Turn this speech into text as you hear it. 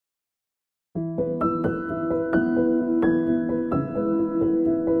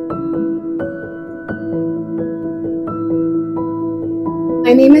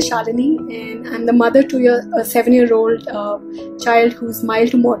My name is Shalini and I'm the mother to a 7-year-old child who's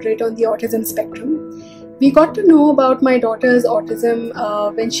mild to moderate on the autism spectrum. We got to know about my daughter's autism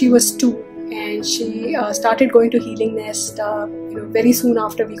when she was 2, and she started going to Healing Nest very soon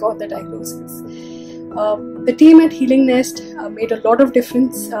after we got the diagnosis. The team at Healing Nest made a lot of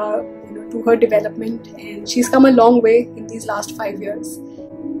difference to her development, and she's come a long way in these last 5 years.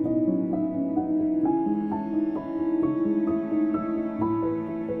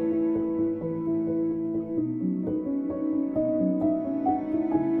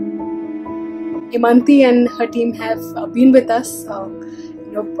 Imanti and her team have been with us all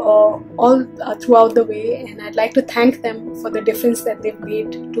throughout the way, and I'd like to thank them for the difference that they've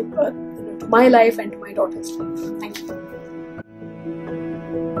made to my life and to my daughter's life. Thank you.